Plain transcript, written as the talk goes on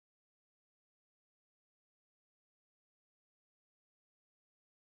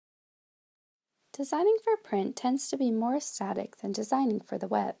Designing for print tends to be more static than designing for the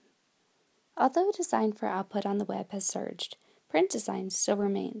web. Although design for output on the web has surged, print design still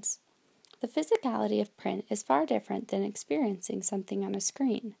remains. The physicality of print is far different than experiencing something on a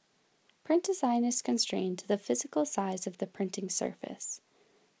screen. Print design is constrained to the physical size of the printing surface.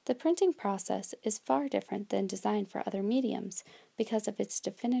 The printing process is far different than design for other mediums because of its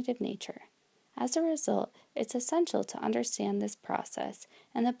definitive nature. As a result, it's essential to understand this process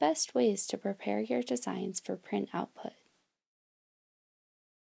and the best ways to prepare your designs for print output.